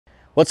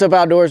What's up,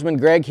 outdoorsman?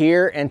 Greg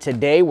here, and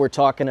today we're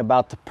talking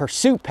about the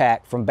Pursuit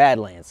Pack from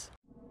Badlands.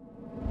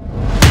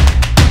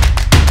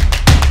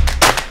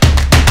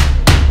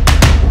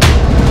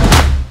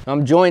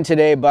 I'm joined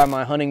today by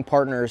my hunting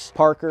partners,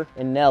 Parker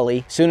and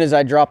Nelly. As soon as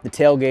I dropped the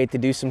tailgate to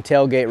do some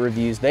tailgate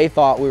reviews, they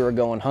thought we were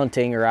going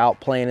hunting or out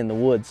playing in the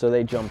woods, so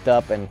they jumped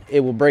up, and it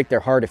will break their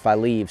heart if I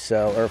leave,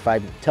 or if I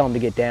tell them to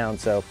get down,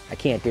 so I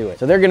can't do it.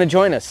 So they're gonna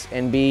join us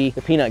and be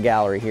the peanut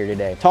gallery here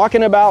today.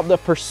 Talking about the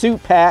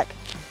Pursuit Pack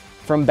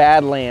from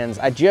Badlands.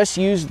 I just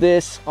used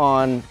this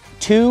on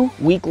 2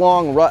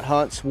 week-long rut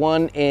hunts,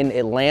 one in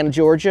Atlanta,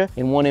 Georgia,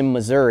 and one in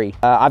Missouri.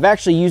 I've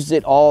actually used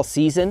it all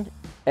season,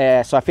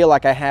 so I feel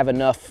like I have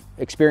enough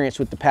experience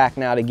with the pack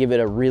now to give it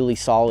a really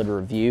solid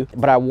review.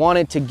 But I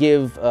wanted to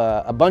give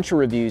a bunch of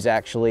reviews,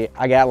 actually.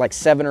 I got like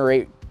 7 or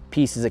 8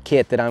 pieces of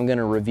kit that I'm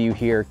gonna review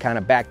here kind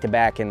of back to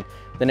back, and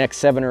the next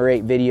 7 or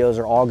 8 videos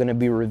are all gonna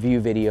be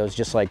review videos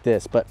just like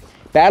this. But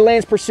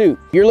Badlands Pursuit.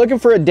 If you're looking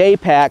for a day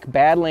pack,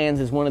 Badlands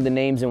is one of the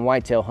names in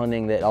whitetail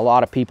hunting that a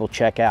lot of people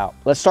check out.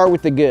 Let's start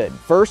with the good.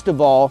 First of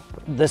all,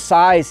 the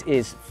size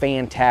is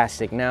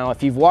fantastic. Now,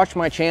 if you've watched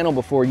my channel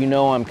before, you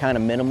know I'm kind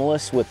of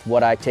minimalist with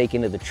what I take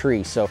into the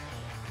tree. So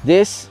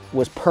this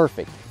was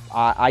perfect.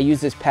 I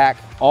used this pack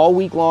all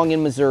week long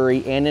in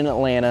Missouri and in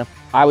Atlanta.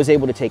 I was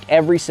able to take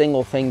every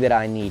single thing that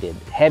I needed.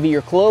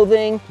 Heavier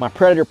clothing, my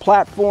Predator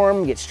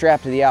platform gets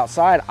strapped to the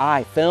outside.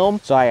 I film,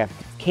 so I have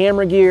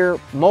camera gear,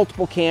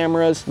 multiple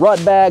cameras,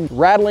 rut bag,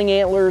 rattling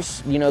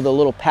antlers, you know, the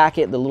little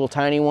packet, the little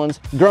tiny ones,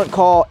 grunt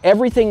call,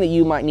 everything that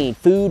you might need,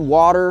 food,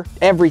 water,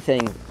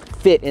 everything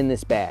fit in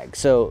this bag.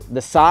 So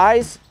the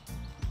size,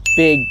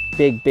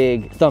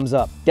 big thumbs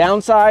up.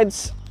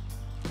 Downsides,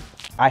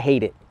 I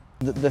hate it.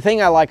 The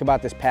thing I like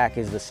about this pack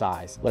is the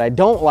size. What I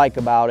don't like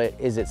about it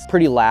is it's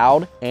pretty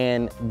loud,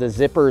 and the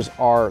zippers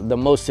are the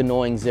most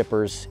annoying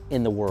zippers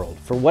in the world.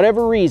 For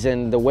whatever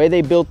reason, the way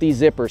they built these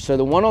zippers, so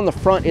the one on the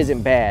front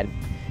isn't bad.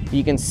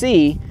 You can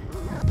see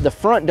the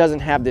front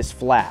doesn't have this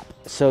flap,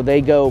 so they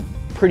go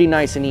pretty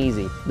nice and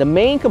easy. The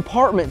main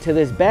compartment to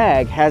this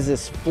bag has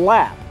this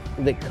flap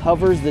that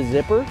covers the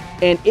zipper,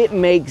 and it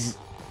makes,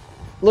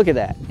 look at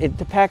that.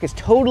 The pack is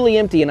totally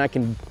empty and I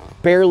can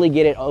barely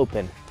get it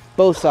open,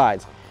 both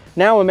sides.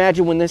 Now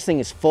imagine when this thing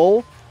is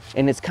full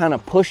and it's kind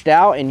of pushed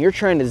out and you're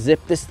trying to zip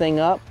this thing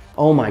up.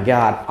 Oh my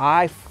God,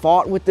 I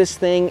fought with this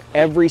thing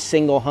every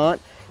single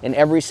hunt, and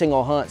every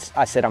single hunt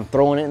I said I'm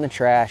throwing it in the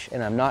trash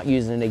and I'm not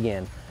using it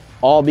again,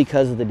 all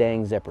because of the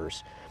dang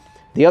zippers.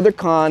 The other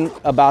con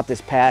about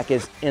this pack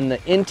is in the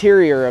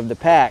interior of the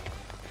pack,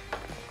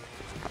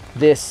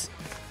 this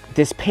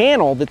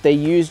panel that they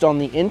used on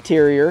the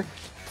interior,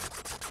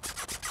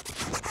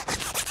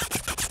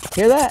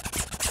 hear that?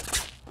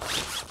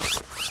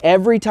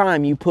 Every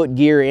time you put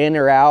gear in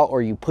or out,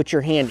 or you put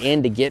your hand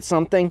in to get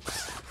something,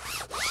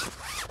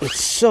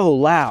 it's so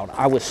loud.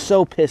 I was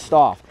so pissed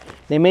off.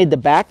 They made the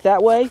back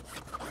that way,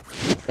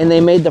 and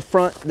they made the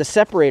front, the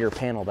separator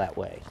panel that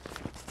way.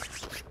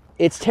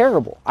 It's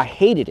terrible. I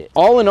hated it.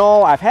 All in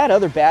all, I've had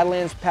other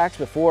Badlands packs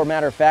before.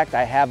 Matter of fact,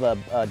 I have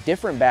a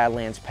different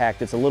Badlands pack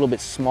that's a little bit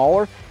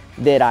smaller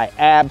that I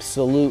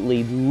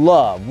absolutely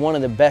love. One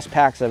of the best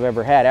packs I've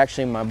ever had.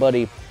 Actually, my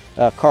buddy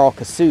Carl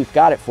Kasuth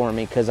got it for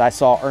me because I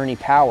saw Ernie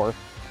Power,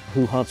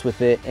 who hunts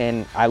with it,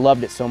 and I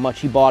loved it so much,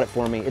 he bought it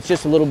for me. It's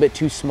just a little bit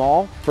too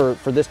small for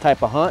this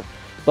type of hunt,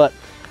 but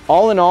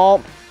all in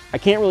all, I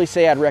can't really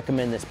say I'd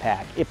recommend this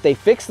pack. If they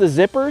fix the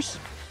zippers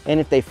and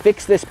if they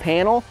fix this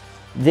panel,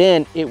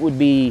 then it would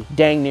be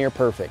dang near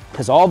perfect.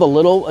 Because all the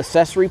little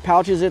accessory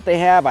pouches that they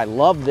have, I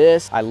love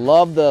this. I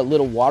love the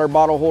little water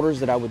bottle holders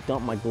that I would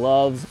dump my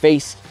gloves,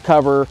 face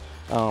cover.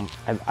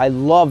 I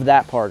love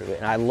that part of it,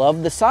 and I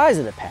love the size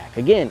of the pack.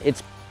 Again,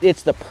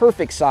 it's the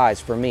perfect size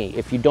for me.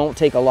 If you don't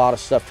take a lot of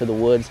stuff to the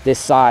woods, this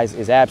size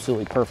is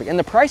absolutely perfect, and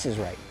the price is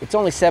right. It's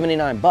only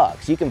 79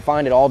 bucks. You can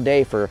find it all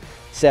day for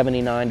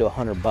 79 to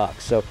 100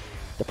 bucks. So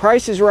the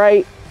price is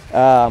right.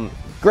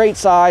 Great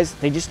size.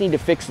 They just need to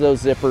fix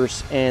those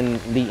zippers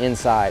and the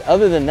inside.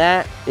 Other than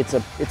that, it's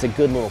a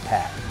good little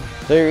pack.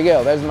 So there you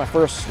go. That was my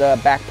first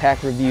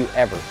backpack review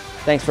ever.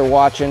 Thanks for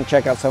watching.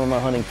 Check out some of my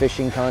hunting,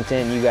 fishing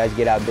content, and you guys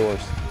get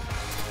outdoors.